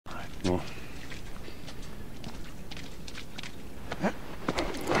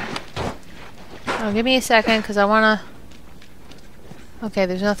Oh, give me a second, because I want to... Okay,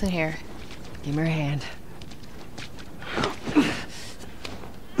 there's nothing here. Give me your hand.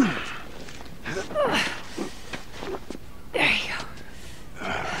 There you go.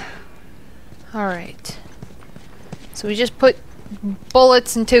 Alright. So we just put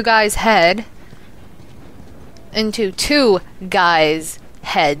bullets in two guys' head. Into two guys'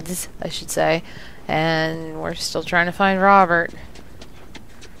 heads, I should say. And we're still trying to find Robert.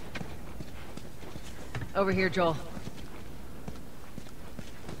 Over here, Joel.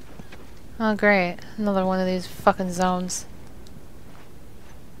 Oh, great. Another one of these fucking zones.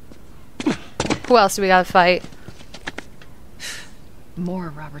 Who else do we gotta fight? More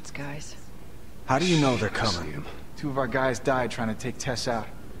of Robert's guys. How do you know they're coming? Two of our guys died trying to take Tess out.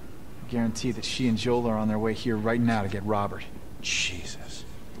 I guarantee that she and Joel are on their way here right now to get Robert. Jesus.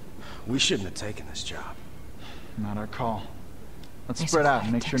 We shouldn't have taken this job. Not our call. Let's Nice spread out quiet,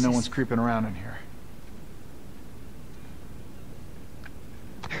 and make sure no Texas. one's creeping around in here.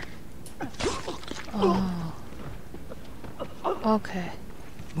 Oh. Okay.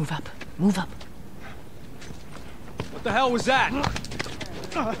 Move up. Move up. What the hell was that?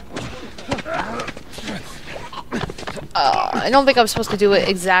 I don't think I was supposed to do it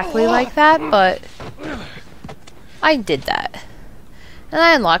exactly like that, but I did that. And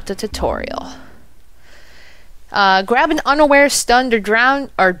I unlocked a tutorial. Grab an unaware, stunned, or downed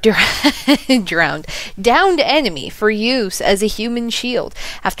enemy for use as a human shield.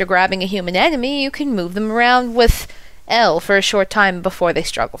 After grabbing a human enemy, you can move them around with L for a short time before they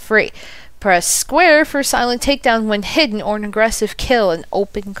struggle free. Press square for silent takedown when hidden or an aggressive kill in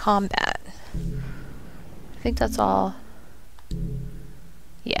open combat. I think that's all.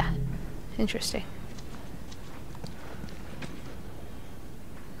 Yeah. Interesting.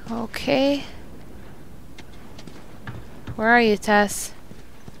 Okay. Where are you, Tess?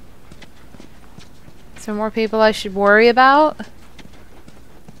 Is there more people I should worry about?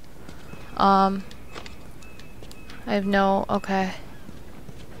 I have no... Okay.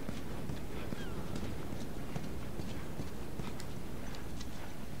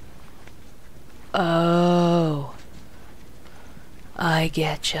 Oh. I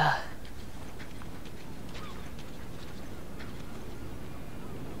getcha.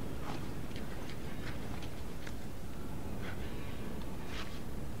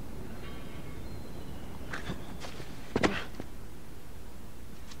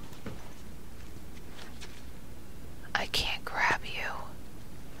 I can't grab you.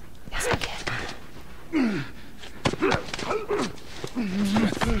 Yes, I can.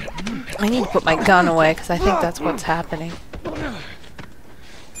 I need to put my gun away because I think that's what's happening.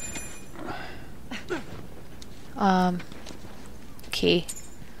 Key.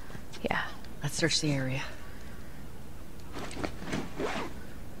 Yeah. Let's search the area.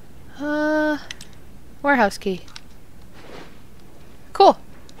 Warehouse key. Cool.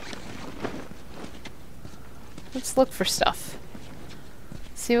 Let's look for stuff.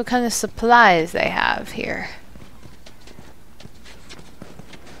 See what kind of supplies they have here.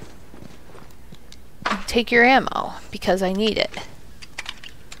 Take your ammo, because I need it.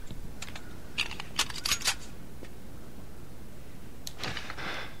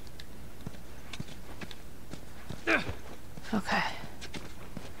 Okay.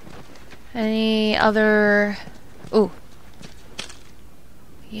 Any other... Ooh.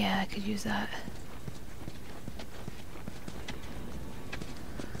 Yeah, I could use that.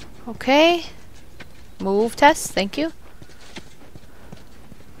 Okay. Move test, thank you.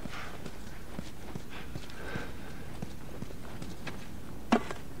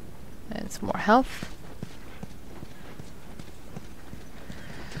 And some more health.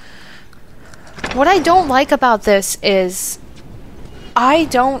 What I don't like about this is I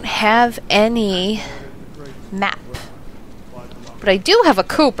don't have any map. But I do have a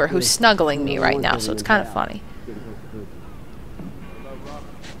Cooper who's snuggling me right now, so it's kind of funny.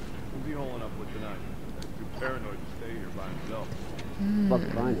 Fuck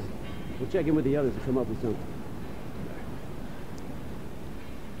if I know. We'll check in with the others and come up with something.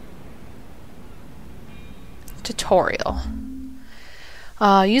 Tutorial.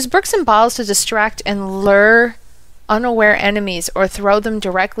 Use bricks and bottles to distract and lure unaware enemies or throw them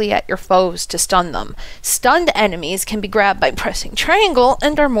directly at your foes to stun them. Stunned enemies can be grabbed by pressing triangle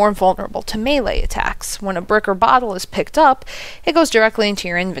and are more vulnerable to melee attacks. When a brick or bottle is picked up, it goes directly into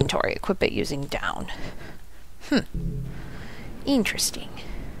your inventory. Equip it using down. Interesting.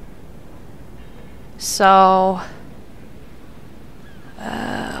 So...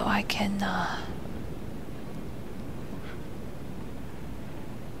 I can...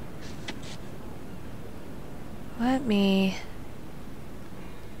 Let me...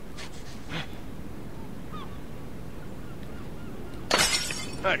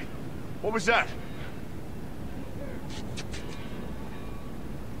 Hey, what was that?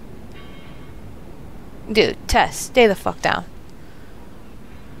 Dude, Tess, stay the fuck down.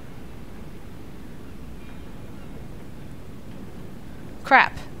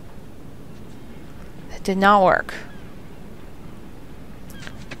 Crap. That did not work.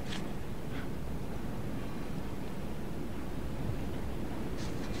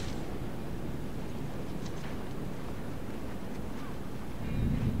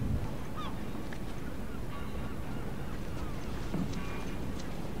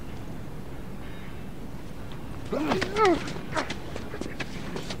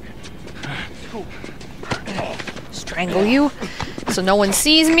 Strangle you so no one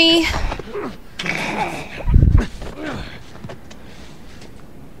sees me.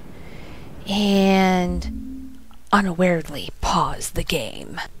 And unawarely pause the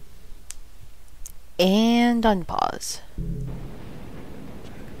game. And unpause.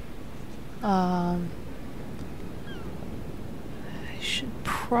 I should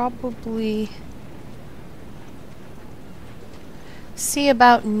probably see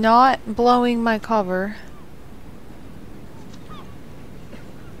about not blowing my cover.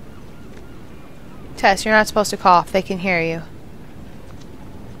 Tess, you're not supposed to cough. They can hear you.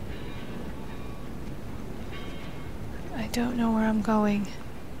 I don't know where I'm going.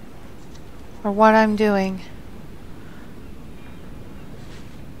 Or what I'm doing.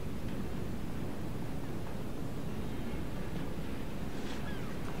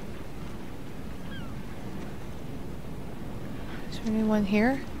 Is there anyone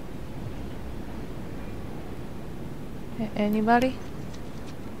here? Anybody?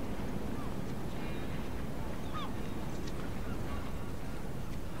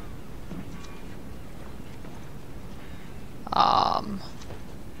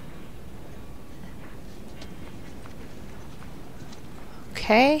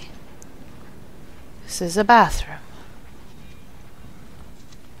 Okay. This is a bathroom.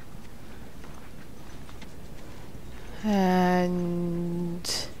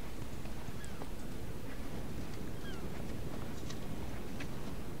 And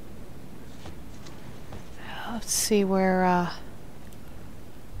let's see where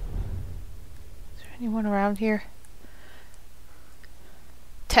is there anyone around here?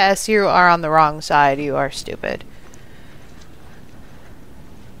 Tess, you are on the wrong side. You are stupid.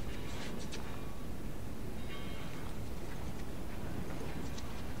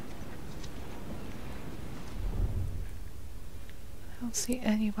 I don't see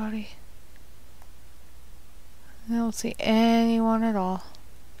anybody. I don't see anyone at all.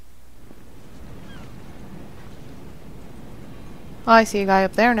 Oh, I see a guy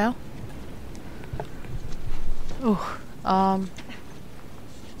up there now. Ooh, oh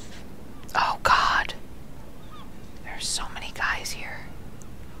God. There's so many guys here.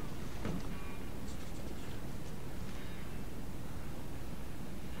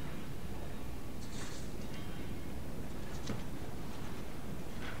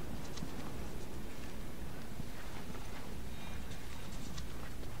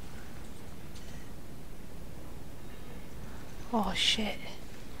 Oh shit.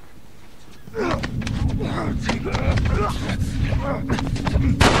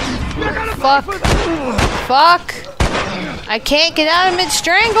 Fuck. Fuck. I can't get out of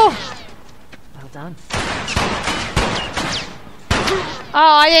mid-strangle. Well done. Oh,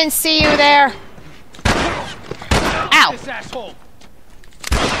 I didn't see you there. Ow. This asshole.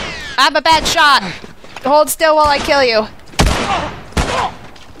 I'm a bad shot. Hold still while I kill you.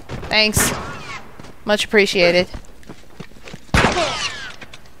 Thanks. Much appreciated.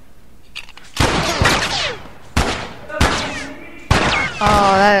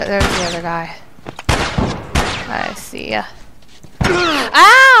 Oh, there's the other guy. I see ya.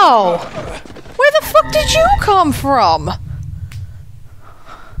 Ow! Where the fuck did you come from?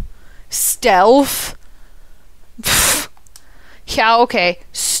 Stealth? Yeah, okay.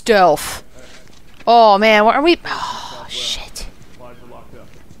 Stealth. Oh, man, what are we... Oh, shit.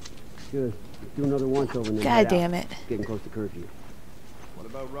 Good. Let's do another once over there. God damn it. Getting close to curfew. What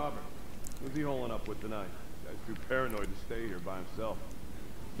about Robert? Who's he holing up with tonight? Guy's too paranoid to stay here by himself.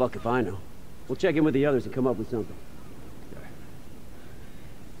 Fuck if I know. We'll check in with the others and come up with something. Okay.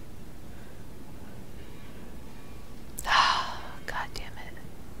 God damn it.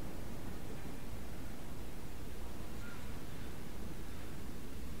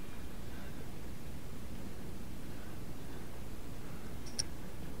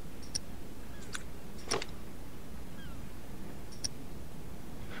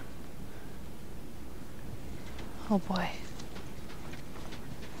 Oh boy.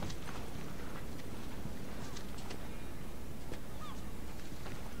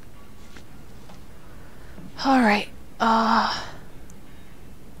 Alright, they're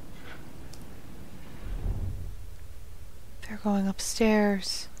going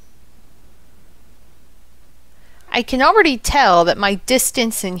upstairs. I can already tell that my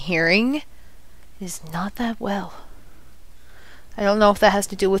distance in hearing is not that well. I don't know if that has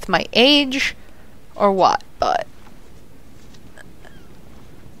to do with my age or what, but...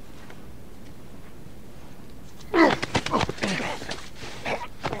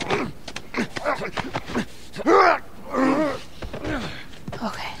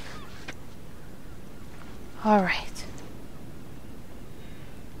 Okay. Alright.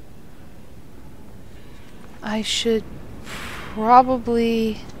 I should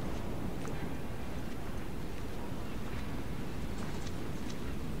probably...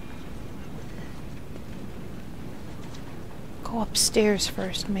 go upstairs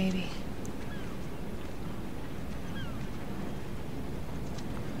first, maybe.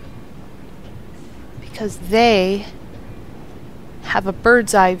 Because they have a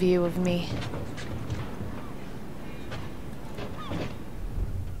bird's eye view of me.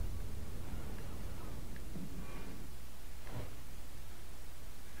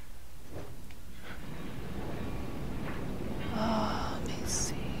 Let me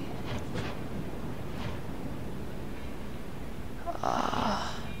see.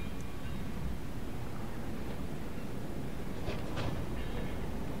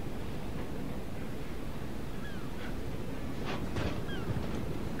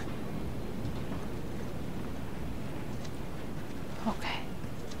 Okay.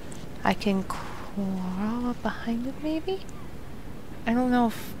 I can crawl up behind him, maybe? I don't know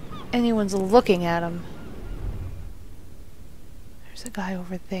if anyone's looking at him. There's a guy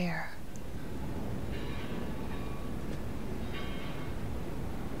over there.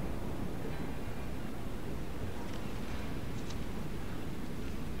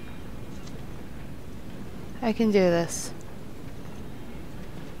 I can do this.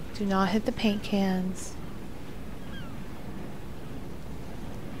 Do not hit the paint cans.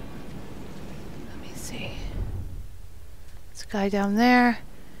 Let me see. There's a guy down there.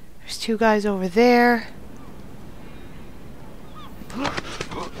 There's two guys over there.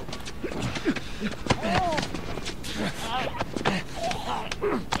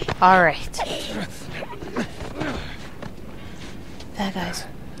 Alright. That guy's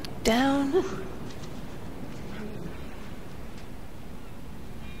down.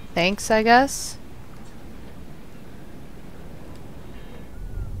 Thanks, I guess.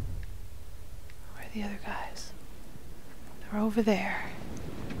 Where are the other guys? They're over there.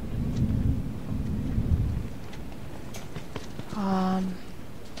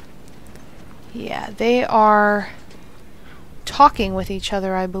 Yeah, they are talking with each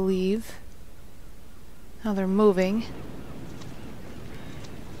other, I believe. Now they're moving.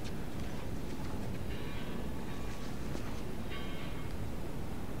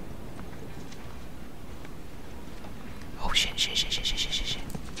 Oh shit, shit, shit, shit, shit, shit, shit, shit.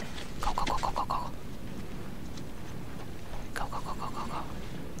 Go, go, go, go, go, go. Go, go, go, go, go, go.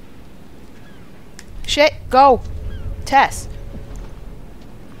 Shit, go! Tess.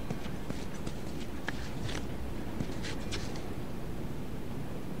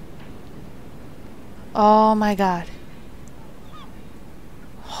 Oh my god.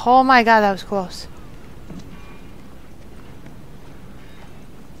 Oh my god, that was close.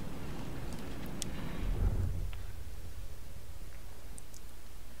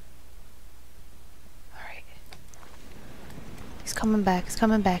 Alright. He's coming back, he's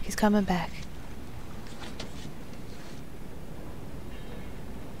coming back, he's coming back.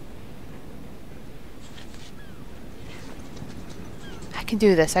 I can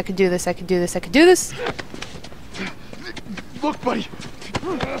do this, I can do this, I can do this, I can do this! Look, buddy!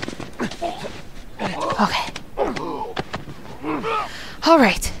 Okay.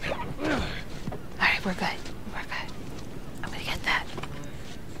 Alright. Alright, we're good. We're good. I'm gonna get that.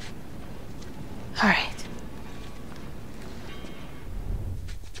 Alright.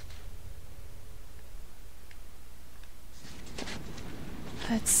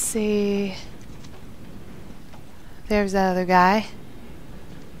 Let's see. There's that other guy.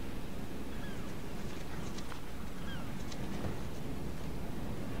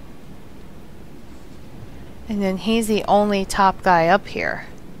 And then he's the only top guy up here.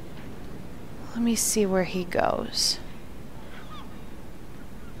 Let me see where he goes.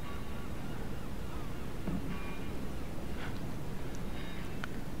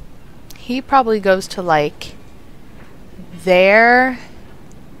 He probably goes to like there.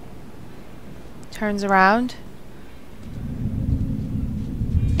 Turns around.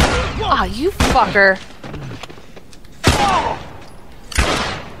 Ah, you fucker.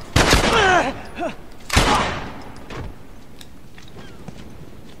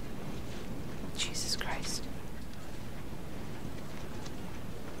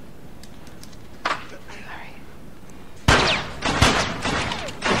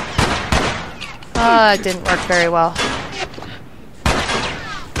 It didn't work very well.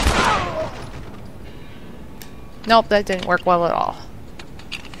 Nope, that didn't work well at all.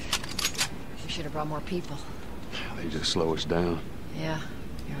 We should have brought more people. They just slow us down. Yeah,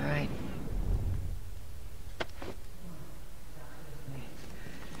 you're right.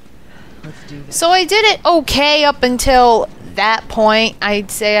 Let's do this. So I did it okay up until that point. I'd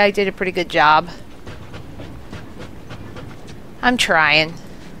say I did a pretty good job. I'm trying.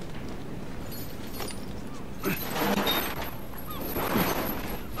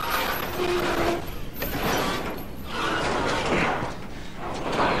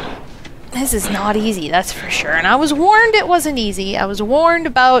 This is not easy, that's for sure. And I was warned it wasn't easy. I was warned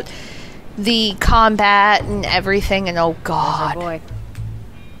about the combat and everything, and oh There's god. our boy.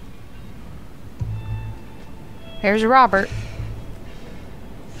 Here's Robert.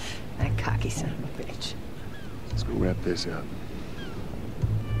 That cocky son of a bitch. Let's go wrap this up.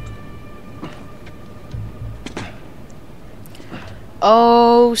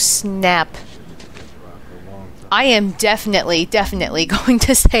 Oh, snap. I am definitely going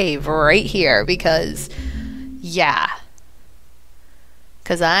to save right here because, yeah.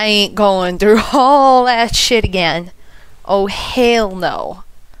 Because I ain't going through all that shit again. Oh, hell no.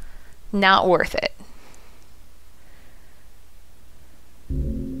 Not worth it.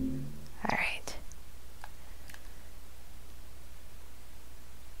 Alright.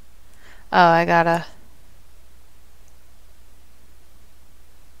 Oh, I gotta...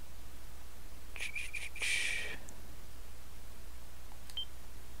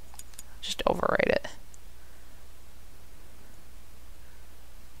 just overwrite it.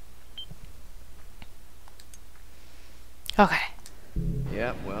 Okay.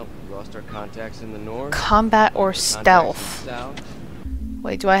 Yeah, well, we lost our contacts in the north. Combat or Contacts in stealth? the south.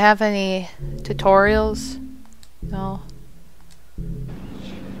 Wait, do I have any tutorials? No. I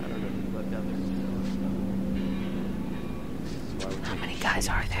don't know if we left out this. This is why we How take many the guys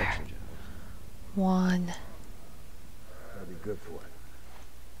are there? protection job. 1. That'd be good for it.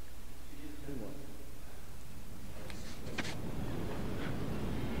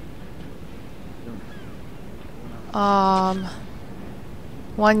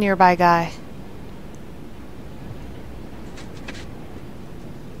 One nearby guy.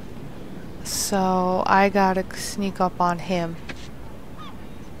 So I gotta sneak up on him.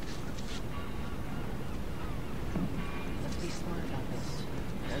 Let's be smart about this.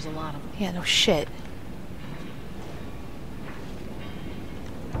 There's a lot of them. Yeah, no shit.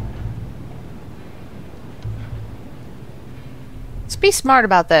 Let's be smart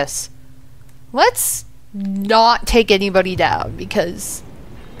about this. Let's not take anybody down because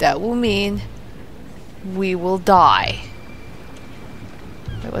that will mean we will die.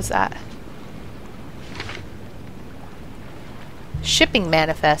 What was that? Shipping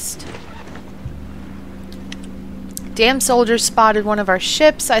manifest. Damn soldiers spotted one of our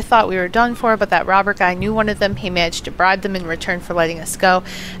ships. I thought we were done for, but that Robert guy knew one of them. He managed to bribe them in return for letting us go.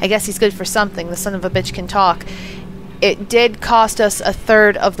 I guess he's good for something. The son of a bitch can talk. It did cost us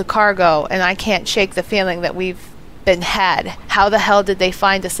 1/3 of the cargo, and I can't shake the feeling that we've been had. How the hell did they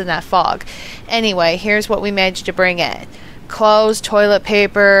find us in that fog? Anyway, here's what we managed to bring in. Clothes, toilet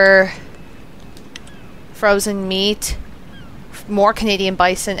paper, frozen meat, more Canadian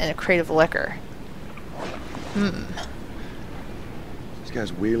bison, and a crate of liquor. This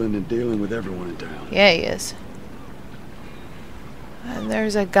guy's wheeling and dealing with everyone in town. Yeah, he is. And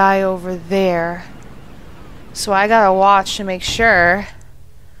there's a guy over there. So I gotta watch to make sure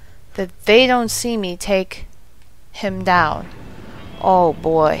that they don't see me take him down. Oh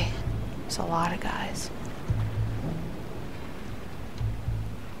boy. There's a lot of guys.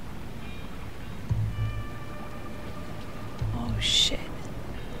 Oh shit.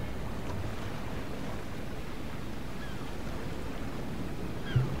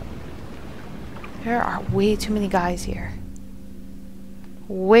 There are way too many guys here.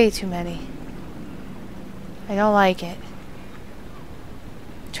 Way too many. I don't like it.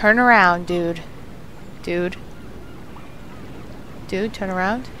 Turn around, dude. Dude. Dude, turn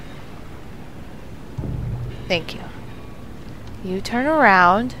around. Thank you. You turn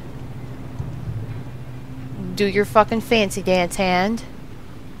around. Do your fucking fancy dance hand.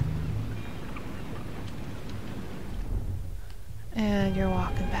 And you're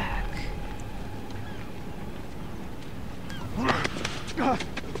walking back.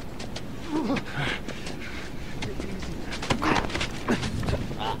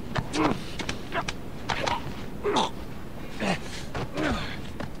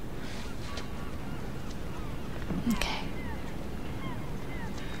 Okay.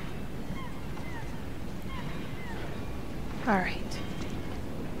 All right.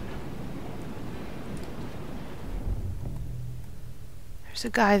 There's a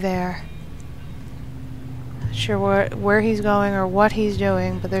guy there. Not sure where he's going or what he's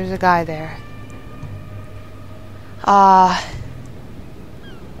doing, but there's a guy there.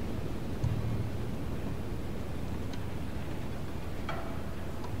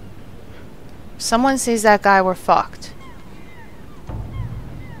 Someone sees that guy, we're fucked.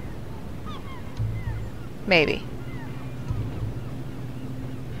 Maybe.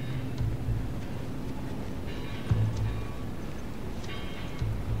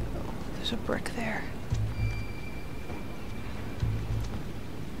 Oh, there's a brick there.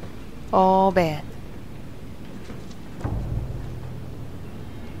 Oh, man.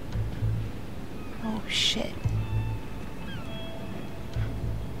 Oh, shit.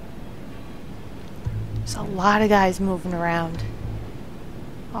 There's a lot of guys moving around.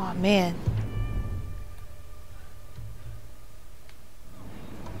 Oh, man.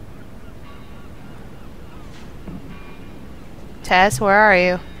 Tess, where are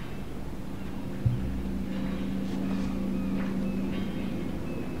you?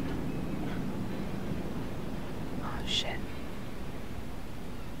 Oh, shit.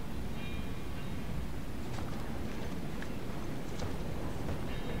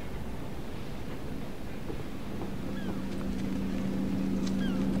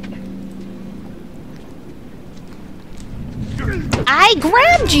 I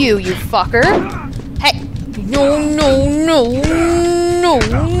grabbed you, you fucker! Hey! No, no, no, no,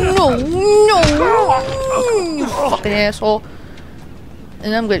 no, no! You fucking asshole.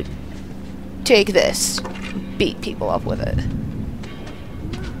 And I'm gonna take this. Beat people up with it.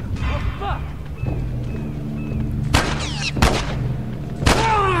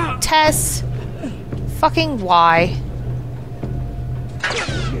 Tess! Fucking why?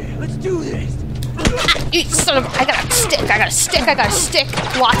 Let's do this. You son of... I got a stick, I got a stick, I got a stick.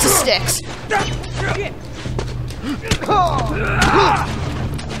 Lots of sticks.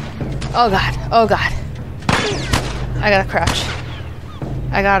 Oh god, oh god. I gotta crouch.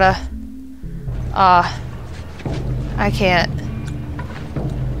 I gotta... I can't.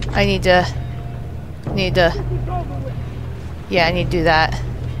 I need to... Yeah, I need to do that.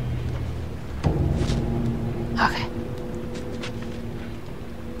 Okay.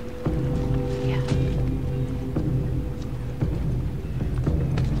 Yeah.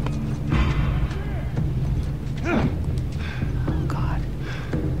 Oh god.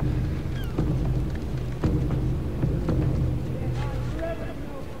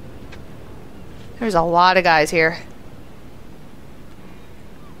 There's a lot of guys here.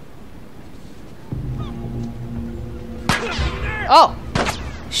 Oh!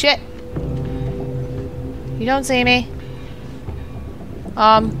 Shit. You don't see me.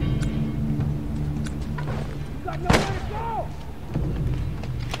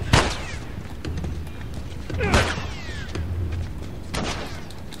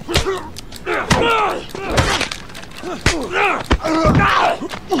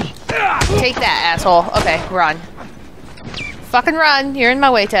 Take that, asshole. Okay, run. Fucking run. You're in my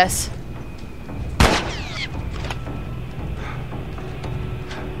way, Tess.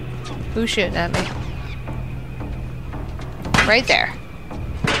 Who's shooting at me? Right there.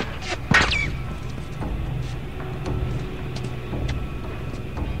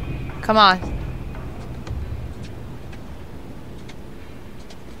 Come on.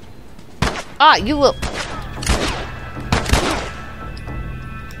 Ah, you will.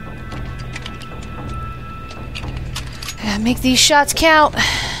 Make these shots count.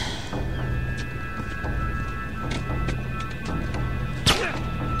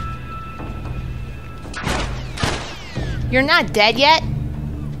 You're not dead yet?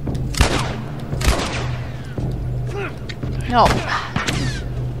 No.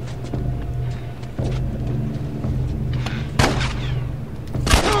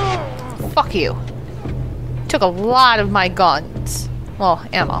 Fuck you. Took a lot of my guns. Well,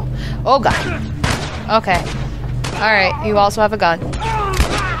 ammo. Oh god. Okay. Alright, you also have a gun.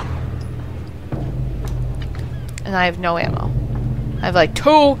 And I have no ammo. I have like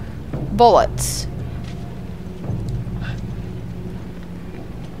 2 bullets.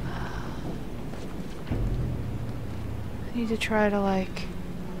 I need to try to like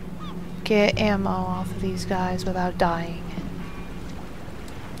get ammo off of these guys without dying.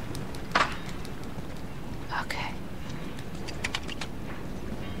 Okay.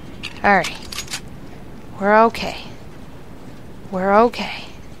 Alright. We're okay. We're okay.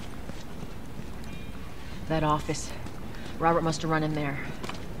 That office. Robert must have run in there.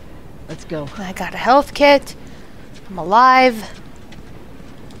 Let's go. I got a health kit. I'm alive.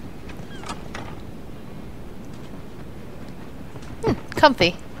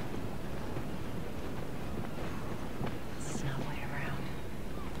 Comfy. There's no way around.